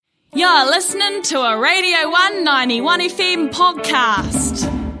You're listening to a Radio 191 FM podcast.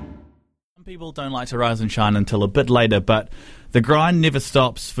 Some people don't like to rise and shine until a bit later, but the grind never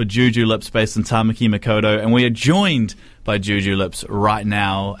stops for Jujulipps based in Tamaki Makaurau, and we are joined by Jujulipps right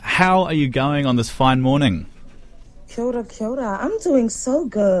now. How are you going on this fine morning? Kia ora, kia ora. I'm doing so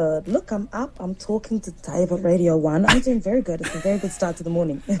good. Look, I'm up. I'm talking to Dave at Radio 1. I'm doing very good. It's a very good start to the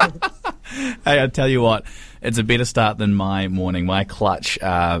morning. Hey, I tell you what, it's a better start than my morning. My clutch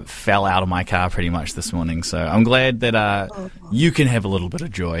fell out of my car pretty much this morning, so I'm glad that you can have a little bit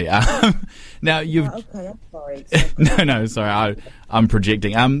of joy. Now, you've... okay, I'm sorry. No, sorry, I'm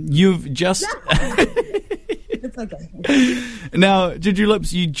projecting. You've just... It's okay. Now,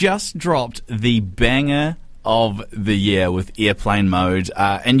 Jujulipps, you just dropped the banger of the year with Airplane Mode,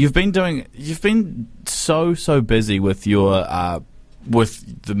 and you've been so busy with your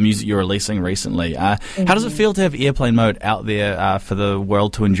with the music you're releasing recently. How does it feel to have Airplane Mode out there for the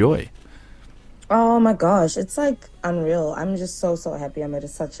world to enjoy? Oh my gosh, it's like unreal. I'm just so happy. I'm at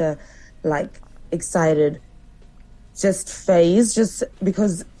such a excited phase, just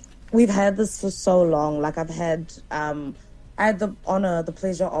because we've had this for so long. Like I had the honor, the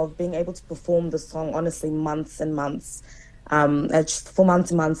pleasure of being able to perform the song, honestly, months and months, for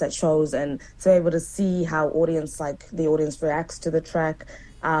months and months at shows, and to be able to see how the audience reacts to the track.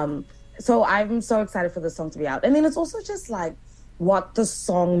 So I'm so excited for the song to be out. And then it's also just like what the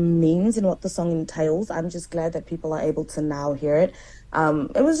song means and what the song entails. I'm just glad that people are able to now hear it.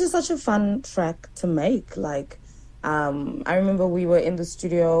 It was just such a fun track to make. I remember we were in the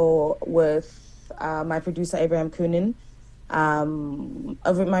studio with my producer, Abraham Kunin,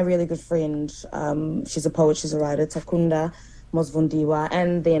 my really good friend, she's a poet, she's a writer, Takunda Mosvundiwa,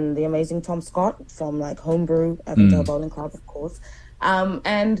 and then the amazing Tom Scott from Homebrew, Avondale Bowling Club, of course.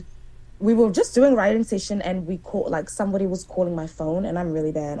 And we were just doing a writing session, and we caught, somebody was calling my phone, and I'm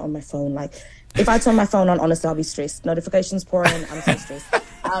really bad on my phone. If I turn my phone on, honestly, I'll be stressed. Notifications pour in, I'm so stressed.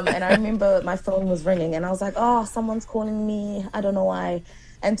 And I remember my phone was ringing, and I was like, oh, someone's calling me, I don't know why.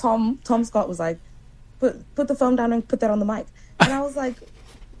 And Tom Scott was like, put the phone down and put that on the mic. And I was like,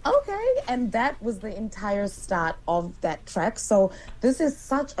 okay. And that was the entire start of that track. So this is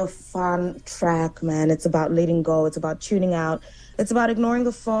such a fun track, man. It's about letting go. It's about tuning out. It's about ignoring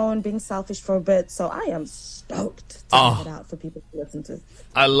the phone, being selfish for a bit. So I am stoked to have it out for people to listen to.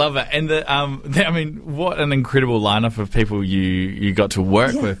 I love it. And what an incredible lineup of people you got to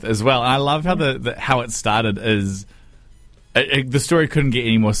work with as well. And I love how how it started is... the story couldn't get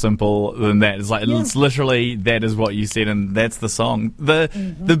any more simple than that. It's literally that is what you said, and that's the song.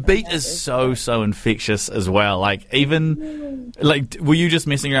 The beat is so infectious as well. Were you just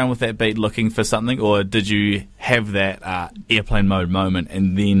messing around with that beat looking for something, or did you have that Airplane Mode moment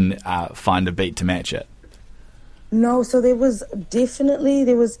and then find a beat to match it? No, so there was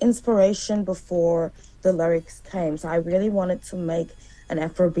inspiration before the lyrics came. So I really wanted to make an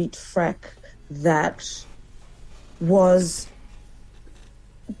Afrobeat track that was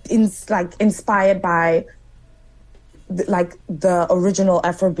inspired by the original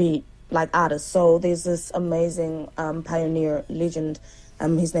Afrobeat artists. So there's this amazing pioneer legend.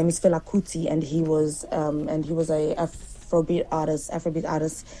 His name is Fela Kuti, and he was a Afrobeat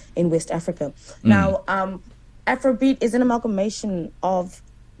artist in West Africa. Now, Afrobeat is an amalgamation of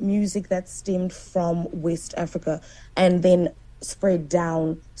music that stemmed from West Africa and then spread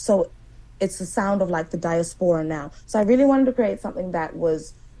down. So it's the sound of the diaspora now. So I really wanted to create something that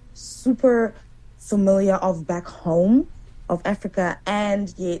was super familiar of back home, of Africa,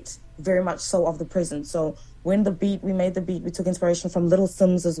 and yet very much so of the present. So when we made the beat, we took inspiration from Little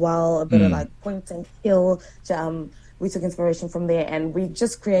Sims as well, a bit of Point and Kill. We took inspiration from there, and we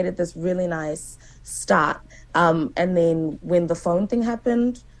just created this really nice start. And then when the phone thing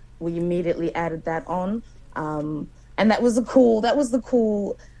happened, we immediately added that on. And that was the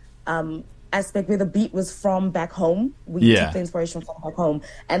cool aspect where the beat was from back home. We took the inspiration from back home,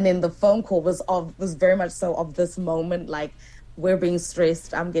 and then the phone call was very much so of this moment. We're being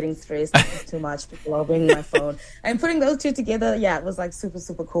stressed. I'm getting stressed. It's too much. People are bringing my phone, and putting those two together. Yeah, it was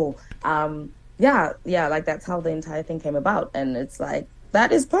super cool. That's how the entire thing came about, and it's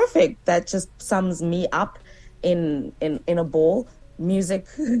that is perfect. That just sums me up in a ball. Music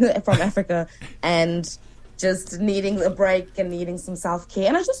from Africa, and just needing a break and needing some self-care.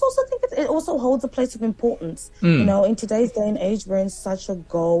 And I just also think it also holds a place of importance. In today's day and age, we're in such a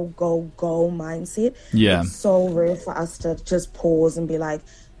go mindset. Yeah. It's so rare for us to just pause and be like,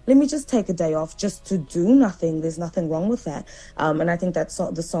 let me just take a day off just to do nothing. There's nothing wrong with that. And I think that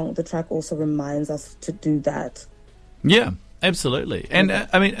the track also reminds us to do that. Yeah, absolutely. And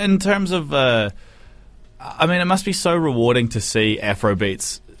in terms of, it must be so rewarding to see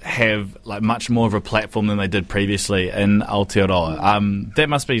Afrobeats have like much more of a platform than they did previously in Aotearoa. That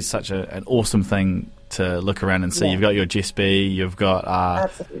must be such an awesome thing to look around and see. You've got your Jess B, you've got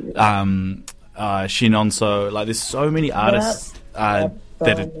Shinonso. Like, there's so many artists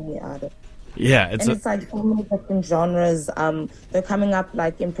many artists. Yeah, it's like so many different genres. They're coming up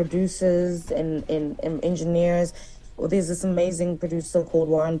like in producers and in engineers. Well, there's this amazing producer called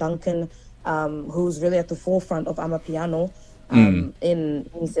Warren Duncan, who's really at the forefront of Amapiano in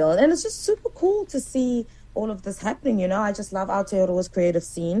New Zealand. And it's just super cool to see all of this happening, you know. I just love Aotearoa's creative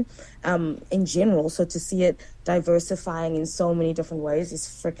scene in general. So to see it diversifying in so many different ways is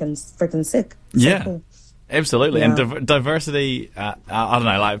freaking sick. Yeah, cool. Absolutely. Yeah. And diversity, I don't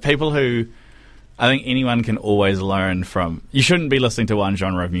know, like people who... I think anyone can always learn from... You shouldn't be listening to one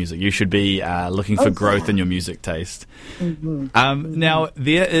genre of music. You should be looking for growth in your music taste. Now,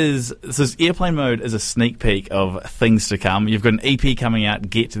 there is... This Airplane Mode is a sneak peek of things to come. You've got an EP coming out,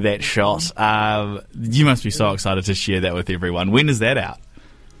 Get That Shot. You must be so excited to share that with everyone. When is that out?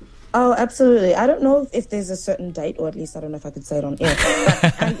 Oh, absolutely. I don't know if there's a certain date, or at least I don't know if I could say it on air.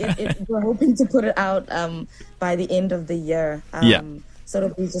 But we're hoping to put it out by the end of the year. So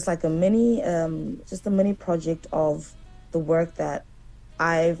it'll be just like a mini project of the work that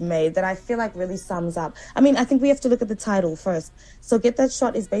I've made that I feel like really sums up. I mean, I think we have to look at the title first. So Get That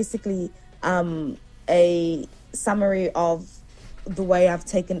Shot is basically a summary of the way I've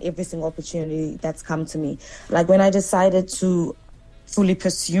taken every single opportunity that's come to me. Like when I decided to fully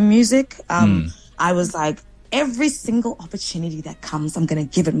pursue music, I was like, every single opportunity that comes, I'm going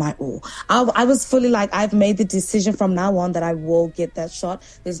to give it my all. I was fully like, I've made the decision from now on that I will get that shot.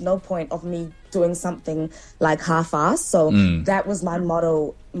 There's no point of me doing something like half-assed. So that was my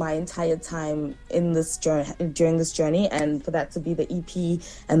motto my entire time in this journey, during this journey, and for that to be the EP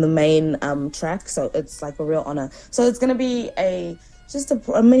and the main track. So it's like a real honor. So it's going to be a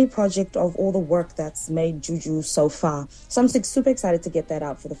mini project of all the work that's made Juju so far. So I'm super excited to get that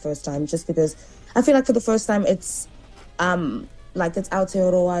out for the first time, just because I feel like for the first time it's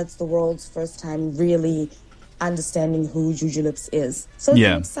Aotearoa, it's the world's first time really understanding who Jujulipps is. So it's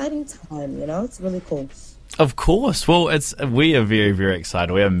an exciting time, you know, it's really cool. Of course. Well, we are very, very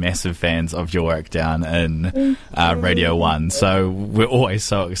excited. We are massive fans of your work down in Radio 1, so we're always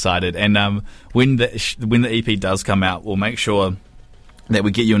so excited. And when the EP does come out, we'll make sure that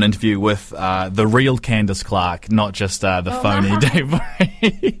we get you an interview with the real Candice Clark, not just the phony Dave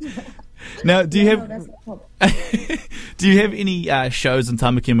Borrie. Now, do you have any shows in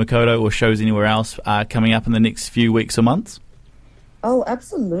Tamaki Makaurau or shows anywhere else coming up in the next few weeks or months? Oh,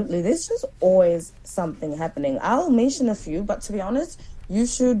 absolutely. There's just always something happening. I'll mention a few, but to be honest, you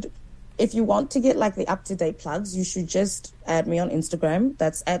should, if you want to get like the up-to-date plugs, you should just add me on Instagram.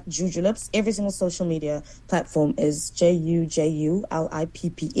 That's at Jujulipps. Every single social media platform is JUJULIPPS,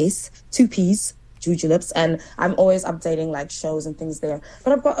 2 P's. Jujulipps, and I'm always updating like shows and things there.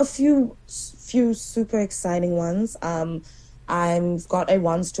 But I've got a few super exciting ones. I've got a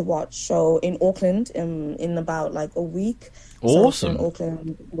Ones to Watch show in Auckland in about like a week. Awesome. So in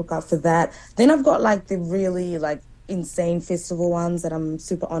Auckland, look out for that. Then I've got like the really like insane festival ones that I'm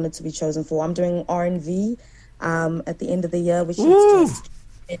super honored to be chosen for. I'm doing R&V at the end of the year, which is just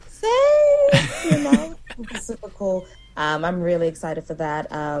insane, you know. It's super cool. I'm really excited for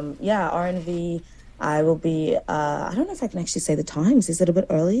that. R&V, I will be, I don't know if I can actually say the times. Is it a bit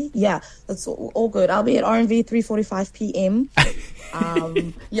early? Yeah, that's all good. I'll be at R&V 3:45 p.m.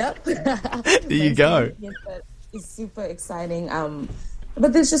 Yep. There you go. Yes, it's super exciting.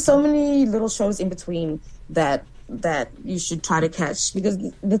 But there's just so many little shows in between that you should try to catch. Because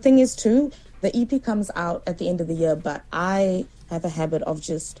the thing is, too, the EP comes out at the end of the year, but I have a habit of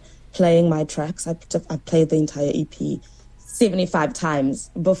just playing my tracks. I played the entire EP 75 times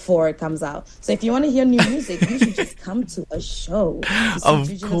before it comes out. So if you want to hear new music, you should just come to a show. Of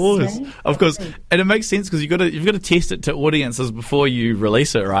course. And it makes sense because you've got to test it to audiences before you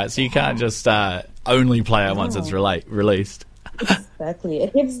release it, right? So you can't just only play it once it's released. Exactly.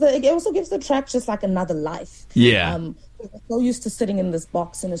 It also gives the track just like another life. Yeah. We're so used to sitting in this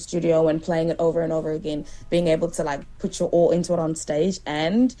box in a studio and playing it over and over again, being able to like put your all into it on stage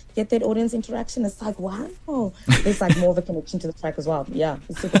and get that audience interaction. It's like, wow, there's like more of a connection to the track as well. Yeah,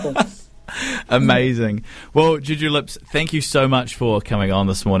 it's super cool. Amazing. Well, Jujulipps, thank you so much for coming on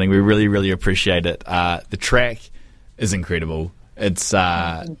this morning. We really, really appreciate it. The track is incredible. It's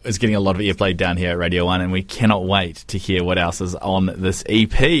getting a lot of airplay down here at Radio 1, and we cannot wait to hear what else is on this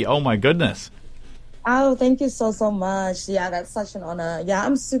EP. Oh my goodness. Oh, thank you so much. Yeah, that's such an honor. Yeah,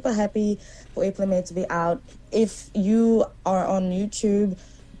 I'm super happy for Airplane Mode to be out. If you are on YouTube,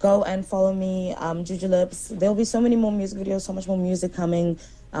 go and follow me, Jujulipps. There'll be so many more music videos, so much more music coming.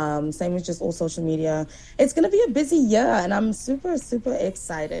 Same with just all social media. It's going to be a busy year, and I'm super, super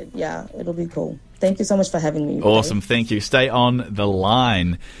excited. Yeah, it'll be cool. Thank you so much for having me. Awesome. Thank you. Stay on the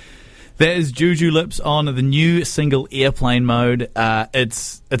line. That is Jujulipps on the new single Airplane Mode.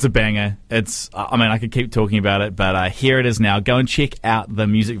 It's a banger. I could keep talking about it, but here it is now. Go and check out the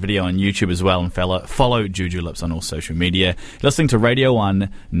music video on YouTube as well, and follow Jujulipps on all social media. You're listening to Radio 1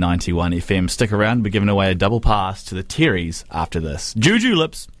 91 FM. Stick around. We're giving away a double pass to the Terrys after this.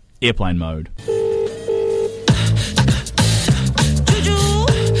 Jujulipps, Airplane Mode.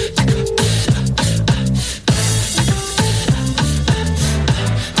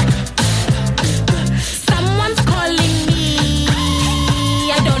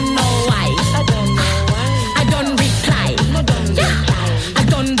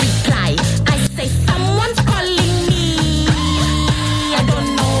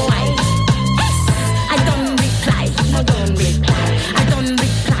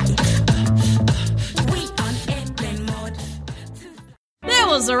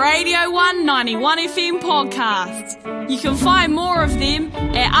 A Radio 1 91 FM podcast. You can find more of them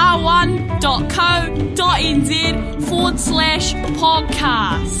at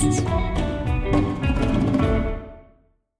r1.co.nz/podcast.